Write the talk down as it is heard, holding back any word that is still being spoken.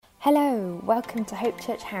Hello, welcome to Hope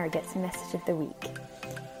Church Harrogate's Message of the Week.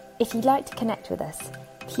 If you'd like to connect with us,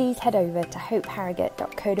 please head over to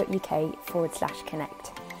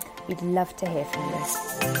hopeharrogate.co.uk/connect. We'd love to hear from you.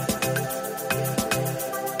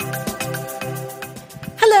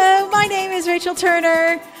 Hello, my name is Rachel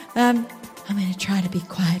Turner. I'm going to try to be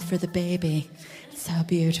quiet for the baby. It's so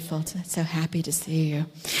beautiful. So happy to see you.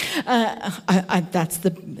 That's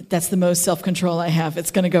the most self-control I have.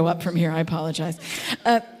 It's going to go up from here. I apologize.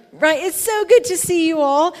 Right, it's so good to see you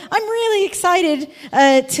all. I'm really excited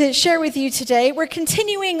to share with you today. We're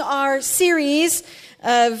continuing our series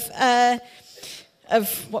of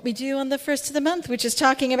what we do on the first of the month, which is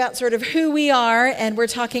talking about sort of who we are, and we're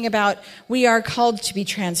talking about we are called to be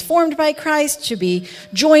transformed by Christ, to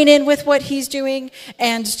join in with what He's doing,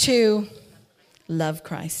 and to love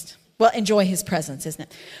Christ. Well, enjoy His presence, isn't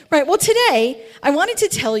it? Right, well, today I wanted to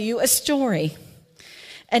tell you a story.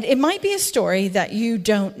 And it might be a story that you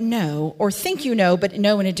don't know or think you know, but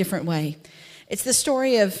know in a different way. It's the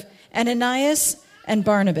story of Ananias and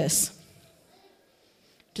Barnabas.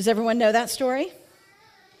 Does everyone know that story?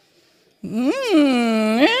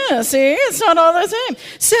 Yeah, see, it's not all the same.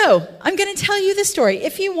 So I'm going to tell you the story.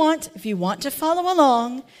 If you want to follow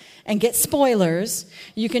along and get spoilers,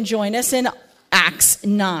 you can join us in Acts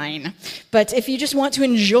 9. But if you just want to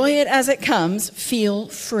enjoy it as it comes, feel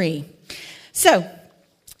free. So,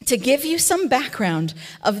 to give you some background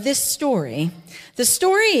of this story, the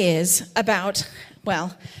story is about,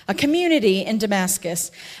 well, a community in Damascus,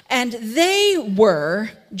 and they were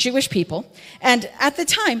Jewish people. And at the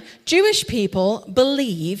time, Jewish people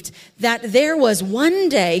believed that there was one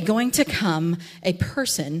day going to come a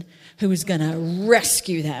person who was going to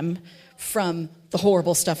rescue them from the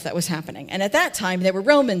horrible stuff that was happening. And at that time, there were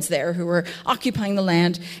Romans there who were occupying the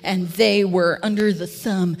land, and they were under the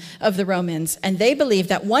thumb of the Romans. And they believed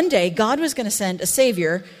that one day God was going to send a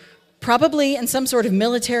savior, probably in some sort of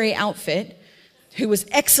military outfit, who was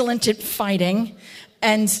excellent at fighting,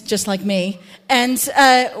 and just like me, and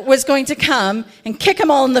was going to come and kick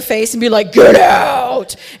them all in the face and be like, "Get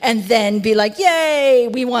out!" And then be like, "Yay,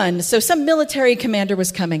 we won." So some military commander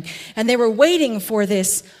was coming, and they were waiting for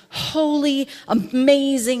this holy,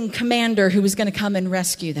 amazing commander who was going to come and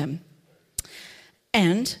rescue them.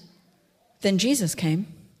 And then Jesus came.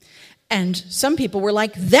 And some people were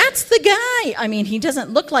like, "That's the guy. I mean, he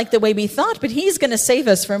doesn't look like the way we thought, but he's going to save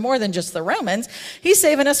us from more than just the Romans. He's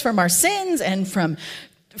saving us from our sins and from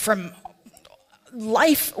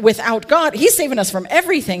life without God. He's saving us from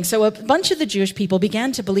everything." So a bunch of the Jewish people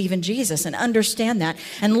began to believe in Jesus and understand that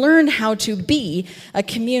and learn how to be a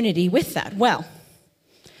community with that. Well,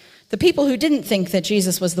 the people who didn't think that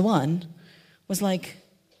Jesus was the one was like,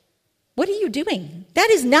 "What are you doing? That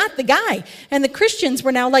is not the guy." And the Christians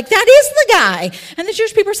were now like, "That is the guy." And the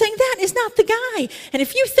Jewish people were saying, "That is not the guy. And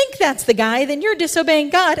if you think that's the guy, then you're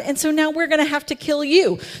disobeying God. And so now we're going to have to kill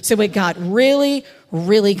you." So it got really,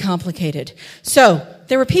 really complicated. So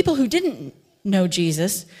there were people who didn't know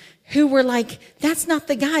Jesus who were like, "That's not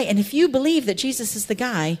the guy. And if you believe that Jesus is the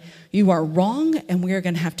guy, you are wrong. And we're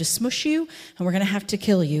going to have to smush you. And we're going to have to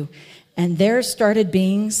kill you." And there started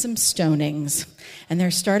being some stonings. And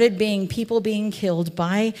there started being people being killed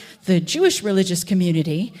by the Jewish religious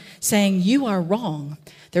community saying, "You are wrong."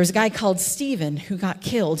 There was a guy called Stephen who got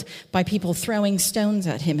killed by people throwing stones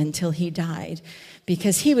at him until he died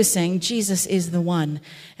because he was saying Jesus is the one.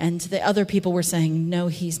 And the other people were saying, "No,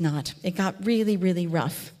 he's not." It got really, really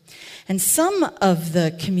rough. And some of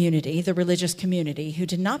the community, the religious community who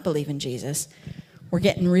did not believe in Jesus, were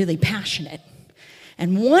getting really passionate.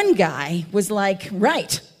 And one guy was like,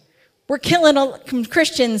 "Right, we're killing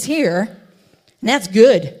Christians here, and that's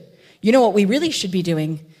good. You know what we really should be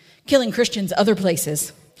doing? Killing Christians other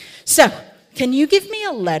places." So, can you give me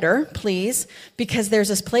a letter, please? Because there's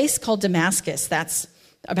this place called Damascus that's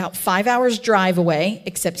about 5 hours drive away,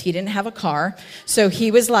 except he didn't have a car. So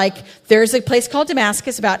he was like, there's a place called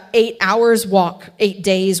Damascus about 8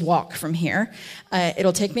 days walk from here.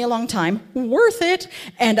 It'll take me a long time, worth it.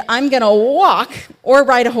 And I'm going to walk or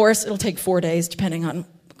ride a horse. It'll take 4 days, depending on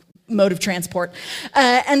mode of transport.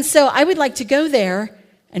 And so I would like to go there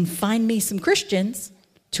and find me some Christians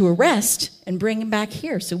to arrest and bring them back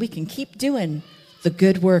here so we can keep doing the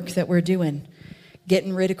good work that we're doing,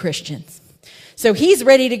 getting rid of Christians. So he's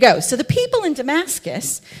ready to go. So the people in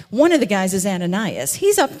Damascus, one of the guys is Ananias.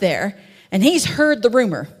 He's up there, and he's heard the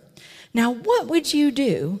rumor. Now, what would you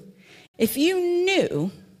do if you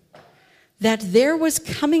knew that there was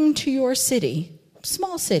coming to your city,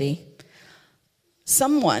 small city,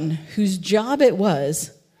 someone whose job it was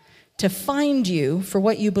to find you for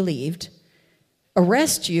what you believed,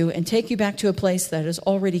 arrest you, and take you back to a place that has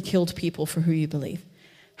already killed people for who you believe?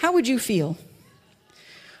 how would you feel?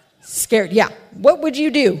 Scared, yeah. What would you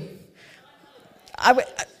do? I would,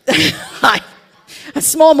 a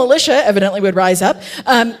small militia evidently would rise up.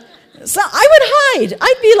 So I would hide.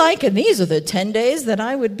 I'd be like, and these are the 10 days that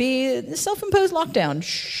I would be self-imposed lockdown.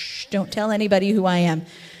 Shh, don't tell anybody who I am.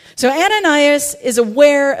 So Ananias is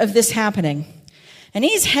aware of this happening. And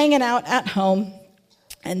he's hanging out at home.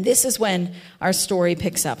 And this is when our story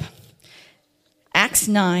picks up. Acts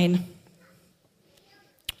 9,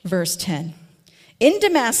 verse 10. In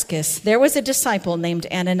Damascus, there was a disciple named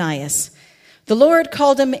Ananias. The Lord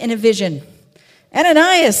called him in a vision.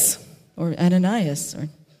 Ananias. I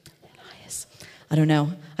don't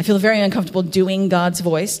know. I feel very uncomfortable doing God's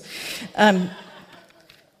voice.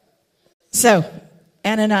 So,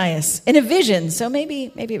 Ananias, in a vision. So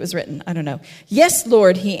maybe it was written. I don't know. Yes,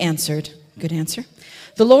 Lord, he answered. Good answer.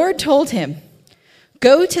 The Lord told him,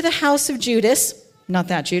 go to the house of Judas. Not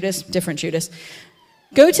that Judas, different Judas.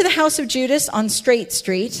 Go to the house of Judas on Straight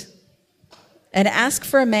Street and ask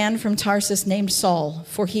for a man from Tarsus named Saul,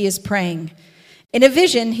 for he is praying. In a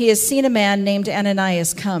vision, he has seen a man named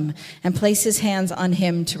Ananias come and place his hands on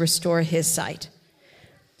him to restore his sight.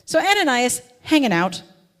 So Ananias, hanging out.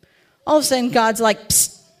 All of a sudden, God's like,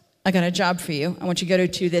 psst, I got a job for you. I want you to go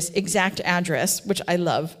to this exact address, which I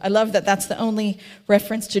love. I love that that's the only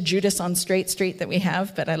reference to Judas on Straight Street that we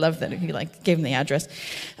have, but I love that he gave him the address.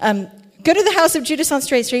 Go to the house of Judas on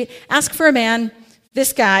Straight Street, ask for a man.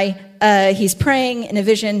 This guy, he's praying in a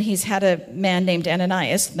vision. He's had a man named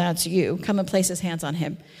Ananias, that's you, come and place his hands on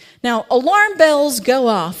him. Now, alarm bells go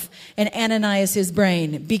off in Ananias'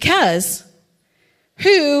 brain because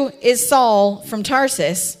who is Saul from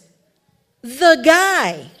Tarsus? The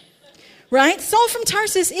guy, right? Saul from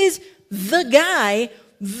Tarsus is the guy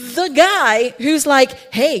who's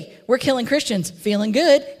like, hey, we're killing Christians, feeling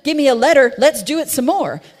good. Give me a letter, let's do it some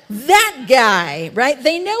more. That guy, right?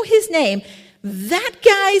 They know his name. That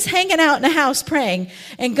guy's hanging out in a house praying,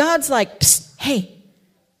 and God's like, psst, hey,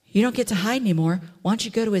 you don't get to hide anymore. Why don't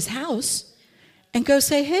you go to his house and go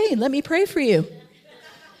say, hey, let me pray for you.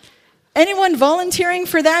 Anyone volunteering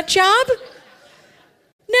for that job?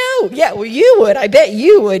 No. Yeah, well, you would. I bet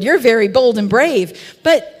you would. You're very bold and brave.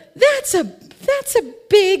 But that's a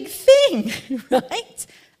big thing, right?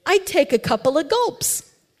 I'd take a couple of gulps.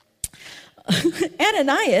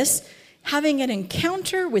 Ananias, having an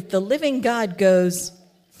encounter with the living God, goes,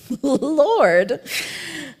 Lord.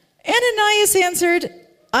 Ananias answered,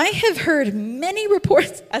 I have heard many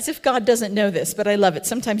reports, as if God doesn't know this, but I love it.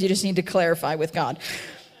 Sometimes you just need to clarify with God.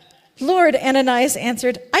 Lord, Ananias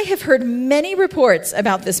answered, I have heard many reports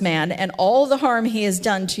about this man and all the harm he has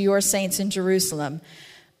done to your saints in Jerusalem.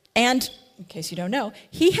 And, in case you don't know,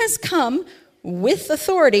 he has come with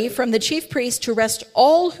authority from the chief priest to arrest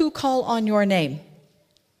all who call on your name.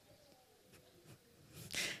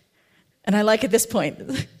 And I like at this point,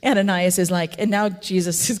 Ananias is like, and now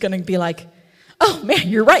Jesus is going to be like, oh man,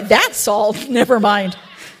 you're right, that's Saul, never mind.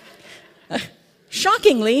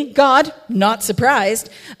 Shockingly, God, not surprised,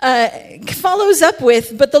 follows up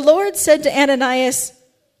with, but the Lord said to Ananias,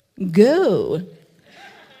 go.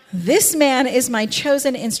 This man is my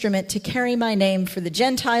chosen instrument to carry my name for the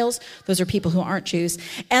Gentiles, those are people who aren't Jews,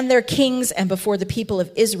 and their kings, and before the people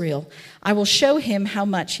of Israel. I will show him how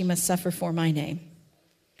much he must suffer for my name.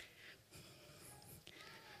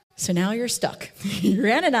 So now you're stuck.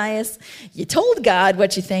 You're Ananias. You told God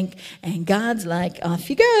what you think, and God's like, off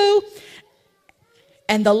you go.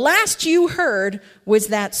 And the last you heard was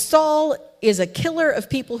that Saul is a killer of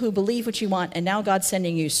people who believe what you want, and now God's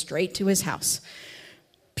sending you straight to his house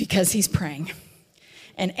because he's praying.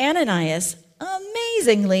 And Ananias,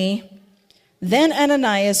 amazingly, then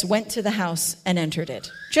Ananias went to the house and entered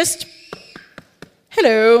it. Just,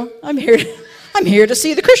 hello, I'm here to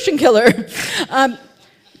see the Christian killer.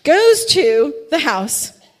 Goes to the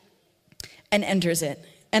house and enters it.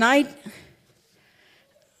 And I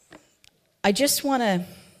just want to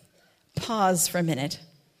pause for a minute,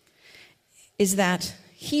 is that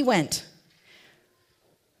he went,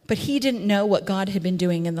 but he didn't know what God had been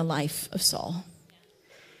doing in the life of Saul.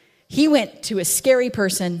 He went to a scary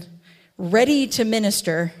person, ready to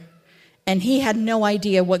minister, and he had no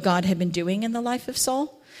idea what God had been doing in the life of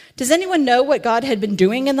Saul. Does anyone know what God had been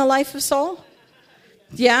doing in the life of Saul?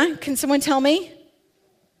 Yeah? Can someone tell me?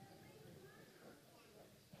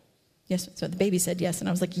 Yes, so the baby said yes, and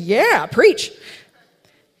I was like, yeah, preach.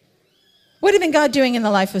 What had been God doing in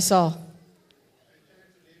the life of Saul?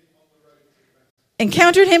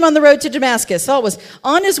 Encountered him on the road to Damascus. Saul was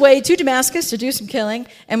on his way to Damascus to do some killing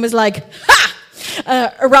and was like,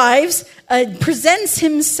 ha! Arrives, presents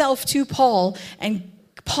himself to Paul, and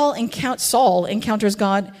Saul encounters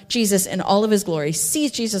Jesus in all of his glory,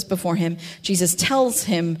 sees Jesus before him. Jesus tells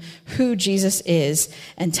him who Jesus is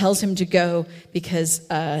and tells him to go because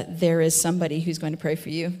there is somebody who's going to pray for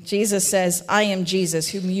you. Jesus says, I am Jesus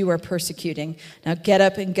whom you are persecuting. Now get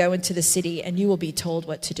up and go into the city and you will be told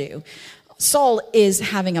what to do. Saul is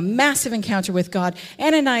having a massive encounter with God.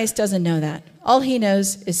 Ananias doesn't know that. All he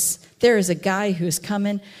knows is there is a guy who is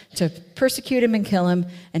coming to persecute him and kill him,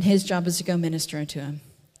 and his job is to go minister to him.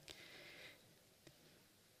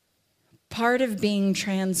 Part of being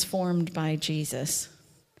transformed by Jesus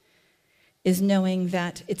is knowing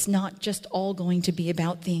that it's not just all going to be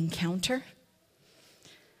about the encounter.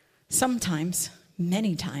 Sometimes,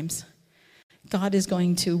 many times, God is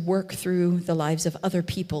going to work through the lives of other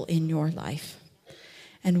people in your life.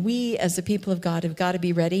 And we, as the people of God, have got to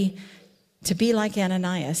be ready to be like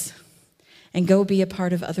Ananias and go be a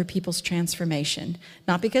part of other people's transformation.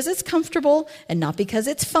 Not because it's comfortable and not because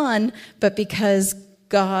it's fun, but because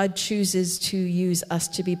God chooses to use us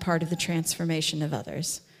to be part of the transformation of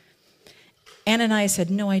others. Ananias had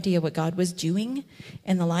no idea what God was doing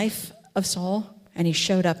in the life of Saul, and he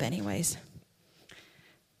showed up anyways.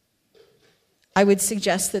 I would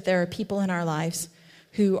suggest that there are people in our lives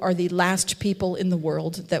who are the last people in the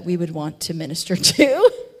world that we would want to minister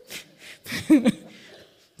to.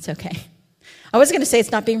 It's okay. I was going to say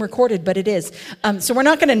it's not being recorded, but it is. So we're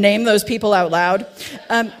not going to name those people out loud.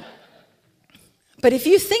 But if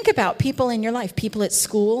you think about people in your life, people at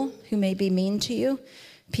school who may be mean to you,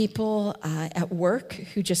 people at work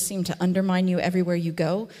who just seem to undermine you everywhere you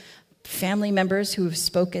go, family members who have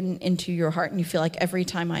spoken into your heart and you feel like every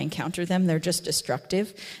time I encounter them, they're just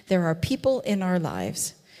destructive. There are people in our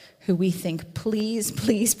lives who we think, please,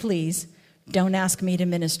 please, please, don't ask me to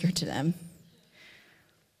minister to them.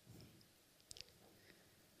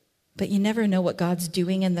 But you never know what God's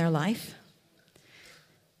doing in their life.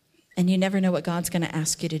 And you never know what God's going to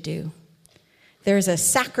ask you to do. There's a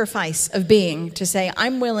sacrifice of being to say,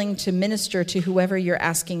 I'm willing to minister to whoever you're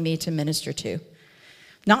asking me to minister to.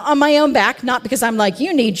 Not on my own back, not because I'm like,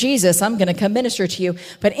 you need Jesus, I'm going to come minister to you.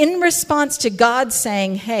 But in response to God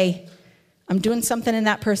saying, hey, I'm doing something in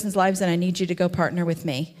that person's lives and I need you to go partner with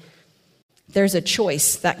me. There's a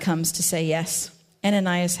choice that comes to say yes.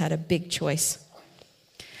 Ananias had a big choice.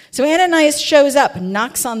 So Ananias shows up,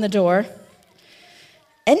 knocks on the door,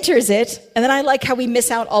 enters it, and then I like how we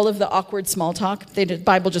miss out all of the awkward small talk. The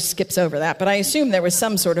Bible just skips over that, but I assume there was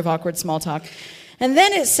some sort of awkward small talk. And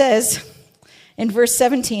then it says in verse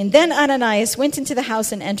 17, then Ananias went into the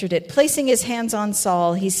house and entered it. Placing his hands on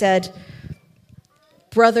Saul, he said,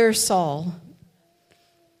 Brother Saul.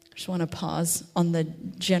 I just want to pause on the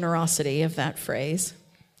generosity of that phrase.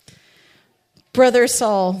 Brother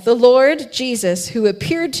Saul, the Lord Jesus, who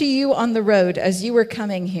appeared to you on the road as you were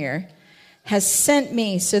coming here, has sent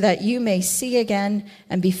me so that you may see again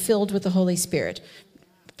and be filled with the Holy Spirit.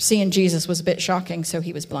 Seeing Jesus was a bit shocking, so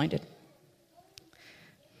he was blinded.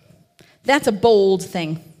 That's a bold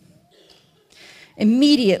thing.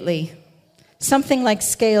 Immediately, something like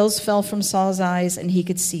scales fell from Saul's eyes and he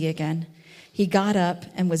could see again. He got up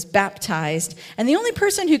and was baptized. And the only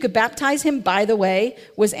person who could baptize him, by the way,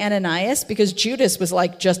 was Ananias, because Judas was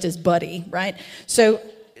like just his buddy, right? So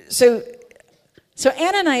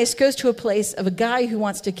Ananias goes to a place of a guy who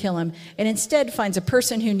wants to kill him and instead finds a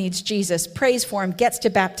person who needs Jesus, prays for him, gets to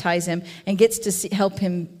baptize him, and gets to help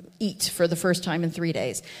him eat for the first time in 3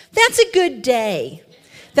 days. That's a good day.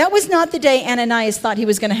 That was not the day Ananias thought he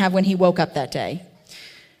was going to have when he woke up that day.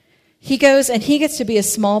 He goes and he gets to be a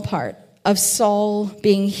small part of Saul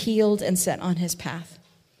being healed and set on his path.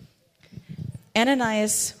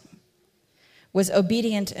 Ananias was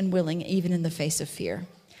obedient and willing even in the face of fear.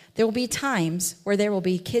 There will be times where there will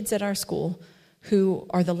be kids at our school who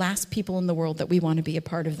are the last people in the world that we want to be a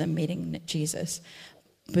part of them meeting Jesus.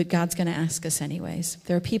 But God's going to ask us anyways.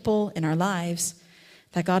 There are people in our lives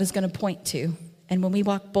that God is going to point to. And when we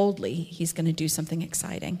walk boldly, he's going to do something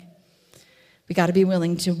exciting. We got to be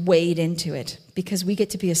willing to wade into it because we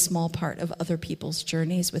get to be a small part of other people's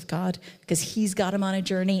journeys with God because he's got them on a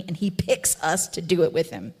journey and he picks us to do it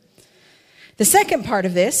with him. The second part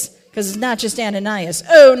of this, because it's not just Ananias.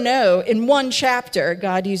 Oh no, in one chapter,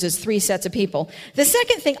 God uses 3 sets of people. The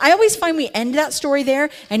second thing, I always find we end that story there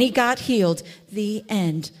and he got healed. The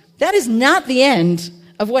end. That is not the end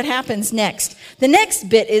of what happens next. The next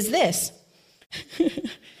bit is this.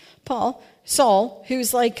 Saul,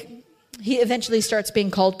 who's like, he eventually starts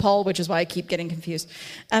being called Paul, which is why I keep getting confused.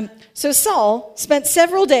 So Saul spent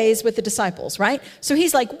several days with the disciples, right? So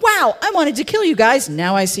he's like, wow, I wanted to kill you guys.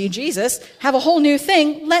 Now I see Jesus. Have a whole new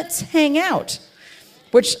thing. Let's hang out.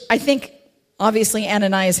 Which I think, obviously,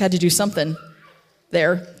 Ananias had to do something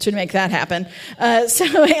there to make that happen. So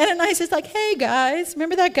Ananias is like, hey guys,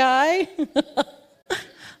 remember that guy?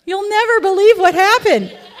 You'll never believe what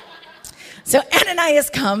happened. So Ananias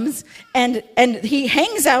comes and he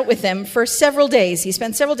hangs out with them for several days. He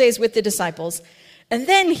spends several days with the disciples. And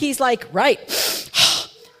then he's like, right.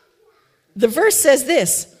 The verse says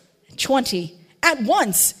this, 20. At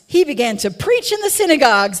once, he began to preach in the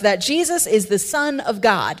synagogues that Jesus is the Son of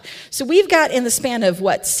God. So we've got in the span of,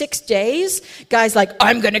 6 days, guys like,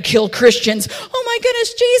 I'm going to kill Christians. Oh my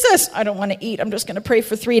goodness, Jesus. I don't want to eat. I'm just going to pray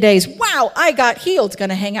for 3 days. Wow, I got healed. Going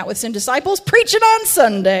to hang out with some disciples. Preach it on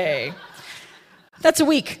Sunday. That's a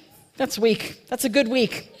week. That's a good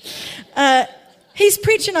week. He's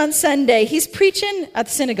preaching on Sunday. He's preaching at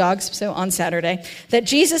the synagogues, so on Saturday, that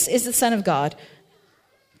Jesus is the Son of God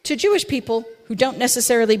to Jewish people who don't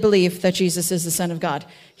necessarily believe that Jesus is the Son of God.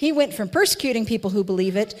 He went from persecuting people who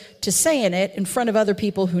believe it to saying it in front of other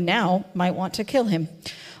people who now might want to kill him.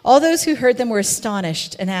 All those who heard them were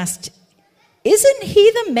astonished and asked, isn't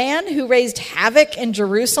he the man who raised havoc in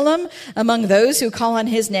Jerusalem among those who call on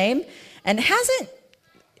his name? And hasn't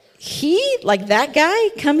he, like that guy,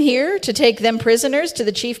 come here to take them prisoners to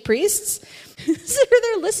the chief priests? So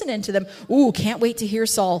they're listening to them. Ooh, can't wait to hear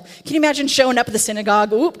Saul. Can you imagine showing up at the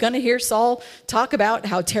synagogue? Ooh, gonna hear Saul talk about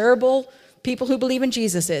how terrible people who believe in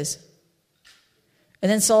Jesus is.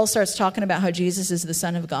 And then Saul starts talking about how Jesus is the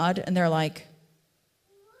Son of God. And they're like,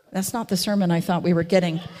 that's not the sermon I thought we were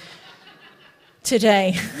getting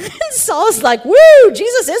today. Saul's like, woo,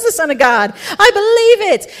 Jesus is the Son of God. I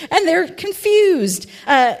believe it. And they're confused.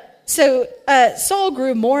 So Saul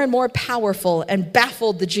grew more and more powerful and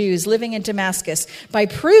baffled the Jews living in Damascus by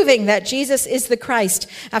proving that Jesus is the Christ.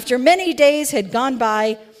 After many days had gone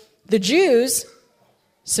by, the Jews,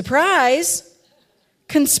 surprise,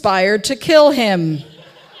 conspired to kill him.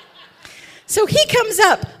 So he comes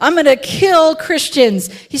up, I'm going to kill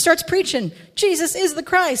Christians. He starts preaching, Jesus is the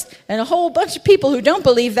Christ. And a whole bunch of people who don't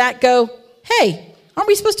believe that go, hey, aren't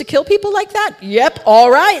we supposed to kill people like that? Yep, all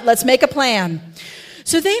right, let's make a plan.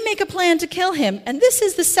 So they make a plan to kill him. And this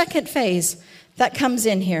is the second phase that comes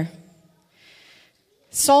in here.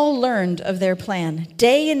 Saul learned of their plan.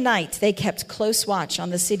 Day and night they kept close watch on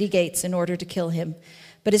the city gates in order to kill him.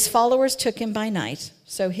 But his followers took him by night.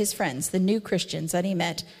 So his friends, the new Christians that he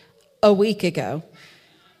met a week ago.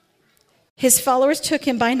 His followers took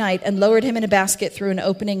him by night and lowered him in a basket through an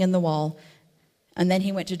opening in the wall. And then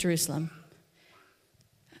he went to Jerusalem.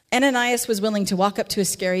 Ananias was willing to walk up to a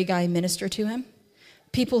scary guy and minister to him.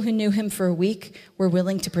 People who knew him for a week were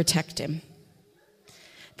willing to protect him.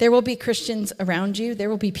 There will be Christians around you. There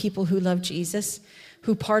will be people who love Jesus,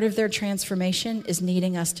 who part of their transformation is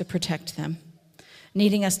needing us to protect them,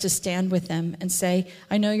 needing us to stand with them and say,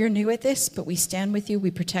 I know you're new at this, but we stand with you,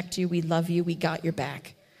 we protect you, we love you, we got your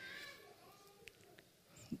back.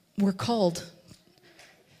 We're called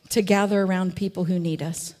to gather around people who need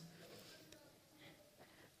us.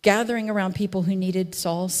 Gathering around people who needed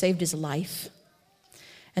Saul saved his life.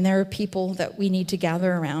 And there are people that we need to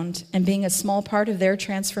gather around, and being a small part of their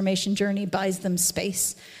transformation journey buys them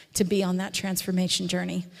space to be on that transformation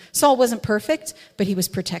journey. Saul wasn't perfect, but he was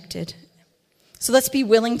protected. So let's be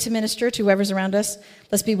willing to minister to whoever's around us.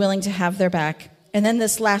 Let's be willing to have their back. And then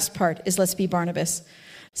this last part is let's be Barnabas.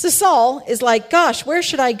 So Saul is like, gosh, where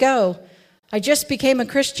should I go? I just became a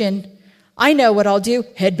Christian. I know what I'll do.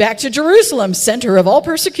 Head back to Jerusalem, center of all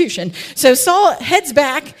persecution. So Saul heads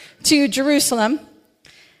back to Jerusalem.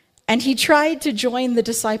 And he tried to join the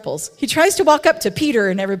disciples. He tries to walk up to Peter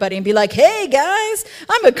and everybody and be like, hey, guys,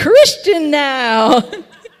 I'm a Christian now. Can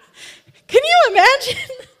you imagine?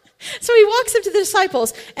 So he walks up to the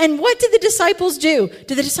disciples. And what did the disciples do?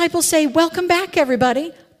 Did the disciples say, welcome back,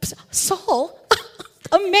 everybody? Saul,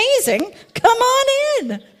 amazing. Come on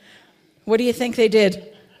in. What do you think they did?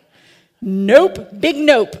 Nope. A big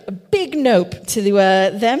nope to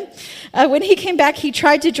them. When he came back, he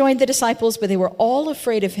tried to join the disciples, but they were all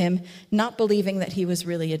afraid of him, not believing that he was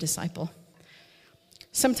really a disciple.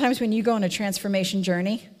 Sometimes when you go on a transformation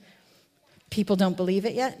journey, people don't believe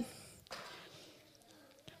it yet.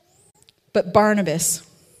 But Barnabas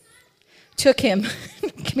took him,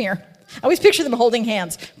 come here. I always picture them holding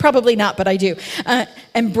hands. Probably not, but I do.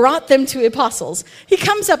 And brought them to apostles. He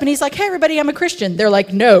comes up and he's like, hey, everybody, I'm a Christian. They're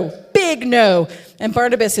like, no, big no. And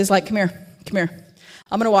Barnabas is like, come here.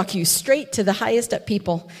 I'm going to walk you straight to the highest up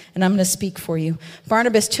people, and I'm going to speak for you.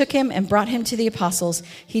 Barnabas took him and brought him to the apostles.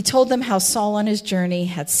 He told them how Saul on his journey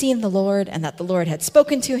had seen the Lord and that the Lord had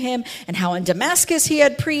spoken to him, and how in Damascus he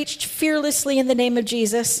had preached fearlessly in the name of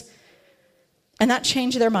Jesus. And that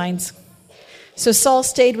changed their minds. So Saul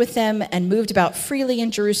stayed with them and moved about freely in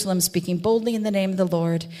Jerusalem, speaking boldly in the name of the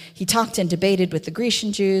Lord. He talked and debated with the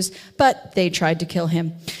Grecian Jews, but they tried to kill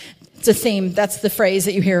him. It's a theme. That's the phrase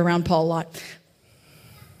that you hear around Paul a lot.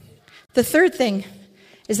 The third thing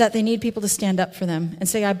is that they need people to stand up for them and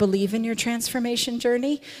say, I believe in your transformation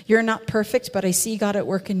journey. You're not perfect, but I see God at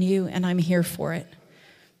work in you, and I'm here for it.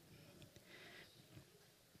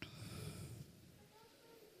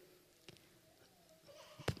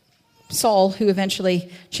 Saul, who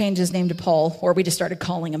eventually changed his name to Paul, or we just started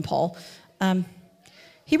calling him Paul,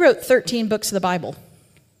 he wrote 13 books of the Bible.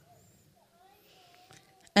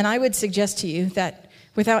 And I would suggest to you that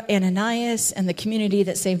without Ananias and the community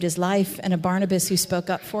that saved his life and a Barnabas who spoke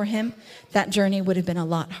up for him, that journey would have been a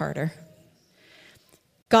lot harder.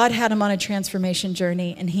 God had him on a transformation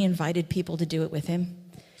journey, and he invited people to do it with him.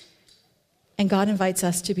 And God invites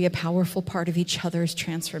us to be a powerful part of each other's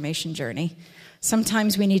transformation journey.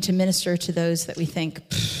 Sometimes we need to minister to those that we think,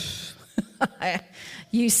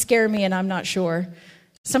 you scare me and I'm not sure.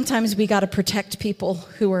 Sometimes we got to protect people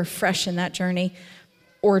who are fresh in that journey,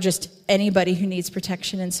 or just anybody who needs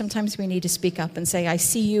protection. And sometimes we need to speak up and say, I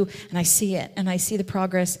see you and I see it and I see the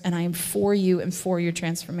progress and I am for you and for your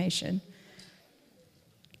transformation.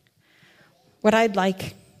 What I'd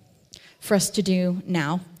like for us to do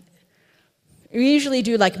now, we usually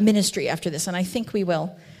do like ministry after this, and I think we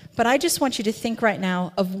will. But I just want you to think right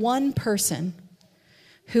now of one person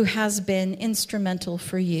who has been instrumental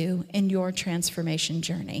for you in your transformation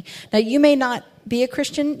journey. Now, you may not be a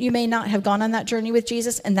Christian. You may not have gone on that journey with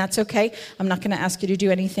Jesus, and that's okay. I'm not going to ask you to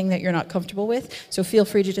do anything that you're not comfortable with, so feel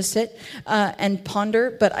free to just sit and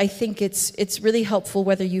ponder. But I think it's really helpful,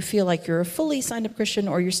 whether you feel like you're a fully signed-up Christian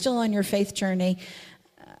or you're still on your faith journey,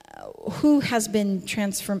 who has been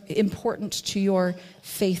important to your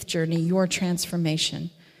faith journey, your transformation.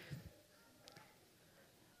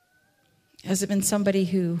 Has it been somebody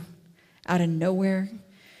who, out of nowhere,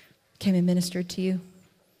 came and ministered to you?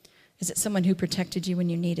 Is it someone who protected you when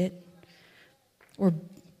you need it? Or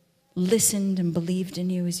listened and believed in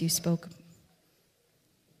you as you spoke?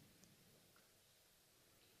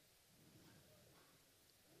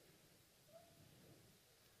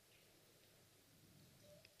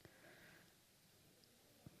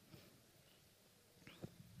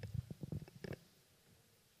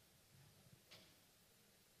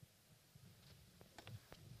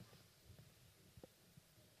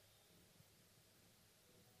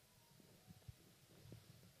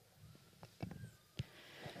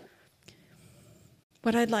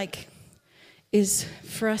 What I'd like is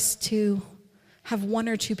for us to have one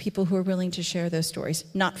or two people who are willing to share those stories.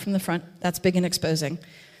 Not from the front, that's big and exposing.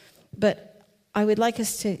 But I would like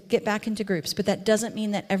us to get back into groups, but that doesn't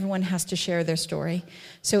mean that everyone has to share their story.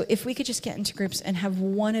 So if we could just get into groups and have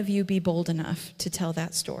one of you be bold enough to tell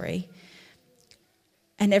that story,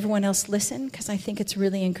 and everyone else listen, because I think it's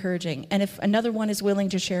really encouraging. And if another one is willing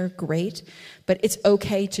to share, great, but it's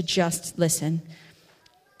okay to just listen.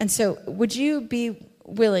 And so would you be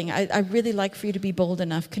willing, I'd really like for you to be bold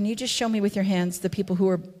enough. Can you just show me with your hands the people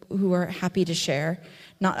who are happy to share?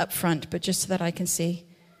 Not up front, but just so that I can see.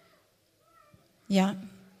 Yeah?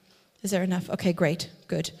 Is there enough? Okay, great.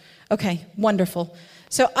 Good. Okay, wonderful.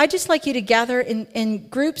 So I'd just like you to gather in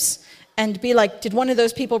groups and be like, did one of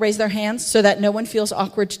those people raise their hands, so that no one feels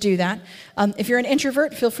awkward to do that? If you're an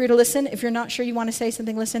introvert, feel free to listen. If you're not sure you want to say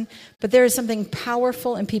something, listen. But there is something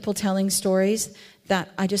powerful in people telling stories that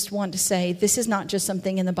I just want to say, this is not just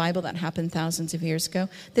something in the Bible that happened thousands of years ago.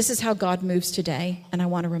 This is how God moves today, and I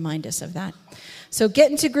want to remind us of that. So get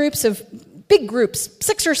into groups of big groups,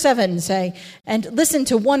 6 or 7, say, and listen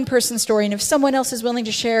to one person's story. And if someone else is willing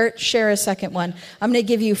to share a second one. I'm going to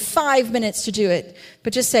give you 5 minutes to do it.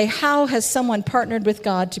 But just say, how has someone partnered with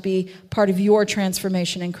God to be part of your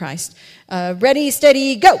transformation in Christ? Ready,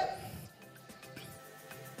 steady, go.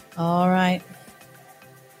 All right.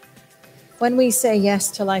 When we say yes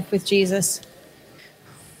to life with Jesus,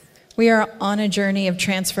 we are on a journey of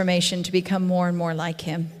transformation to become more and more like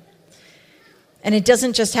him. And it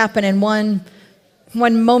doesn't just happen in one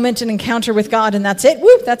moment, an encounter with God, and that's it. Woo,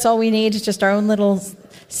 that's all we need. It's just our own little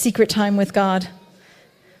secret time with God.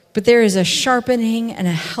 But there is a sharpening and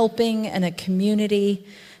a helping and a community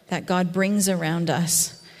that God brings around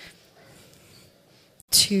us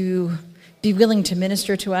to be willing to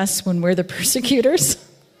minister to us when we're the persecutors,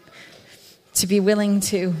 to be willing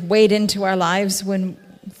to wade into our lives when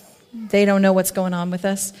they don't know what's going on with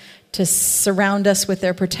us, to surround us with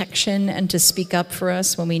their protection and to speak up for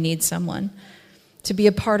us when we need someone, to be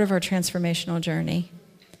a part of our transformational journey.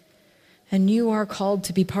 And you are called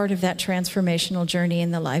to be part of that transformational journey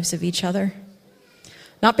in the lives of each other.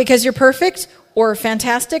 Not because you're perfect or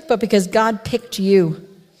fantastic, but because God picked you.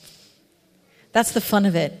 That's the fun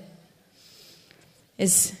of it.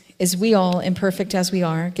 Is we all, imperfect as we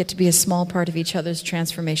are, get to be a small part of each other's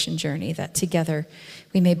transformation journey, that together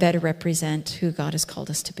we may better represent who God has called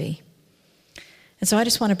us to be. And so I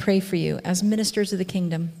just want to pray for you as ministers of the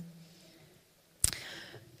kingdom.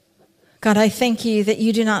 God, I thank you that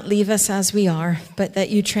you do not leave us as we are, but that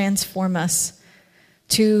you transform us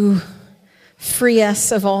to free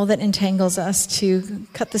us of all that entangles us, to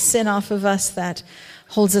cut the sin off of us that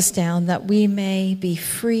holds us down, that we may be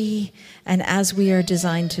free and as we are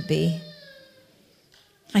designed to be.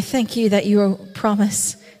 I thank you that you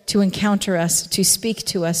promise to encounter us, to speak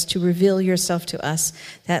to us, to reveal yourself to us,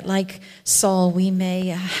 that like Saul, we may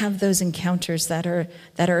have those encounters that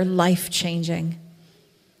are life-changing.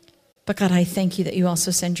 But God, I thank you that you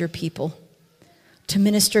also send your people to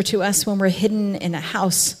minister to us when we're hidden in a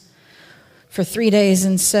house for 3 days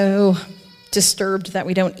and so disturbed that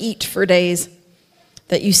we don't eat for days,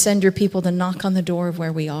 that you send your people to knock on the door of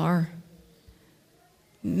where we are.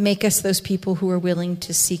 Make us those people who are willing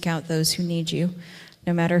to seek out those who need you,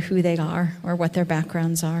 no matter who they are or what their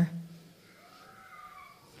backgrounds are,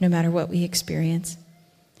 no matter what we experience.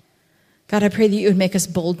 God, I pray that you would make us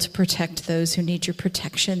bold to protect those who need your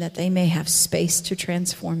protection, that they may have space to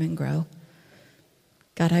transform and grow.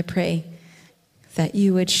 God, I pray that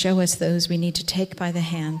you would show us those we need to take by the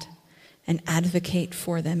hand and advocate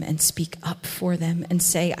for them and speak up for them and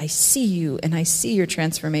say, I see you and I see your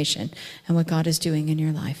transformation and what God is doing in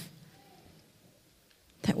your life.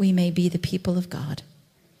 That we may be the people of God,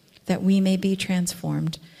 that we may be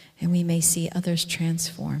transformed and we may see others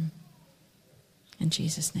transform. In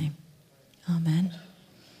Jesus' name. Amen.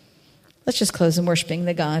 Let's just close in worshiping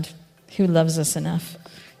the God who loves us enough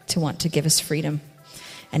to want to give us freedom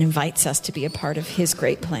and invites us to be a part of his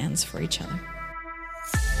great plans for each other.